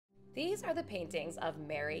These are the paintings of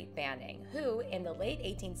Mary Banning, who, in the late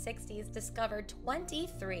 1860s, discovered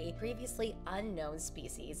 23 previously unknown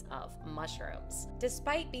species of mushrooms.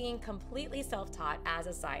 Despite being completely self-taught as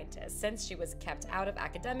a scientist, since she was kept out of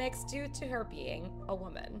academics due to her being a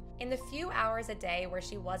woman. In the few hours a day where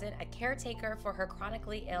she wasn't a caretaker for her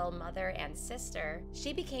chronically ill mother and sister,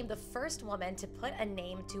 she became the first woman to put a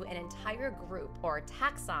name to an entire group, or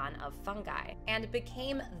taxon, of fungi, and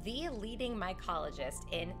became the leading mycologist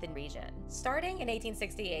in the region. Starting in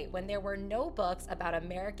 1868, when there were no books about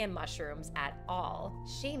American mushrooms at all,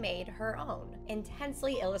 she made her own,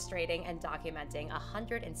 intensely illustrating and documenting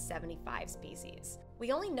 175 species.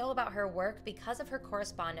 We only know about her work because of her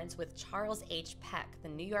correspondence with Charles H. Peck, the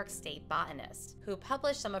New York State botanist, who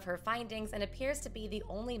published some of her findings and appears to be the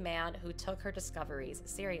only man who took her discoveries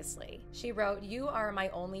seriously. She wrote, "You are my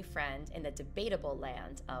only friend in the debatable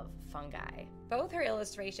land of fungi." Both her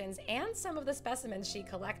illustrations and some of the specimens she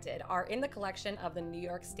collected are in the collection of the New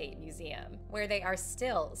York State Museum, where they are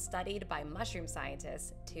still studied by mushroom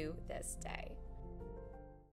scientists to this day.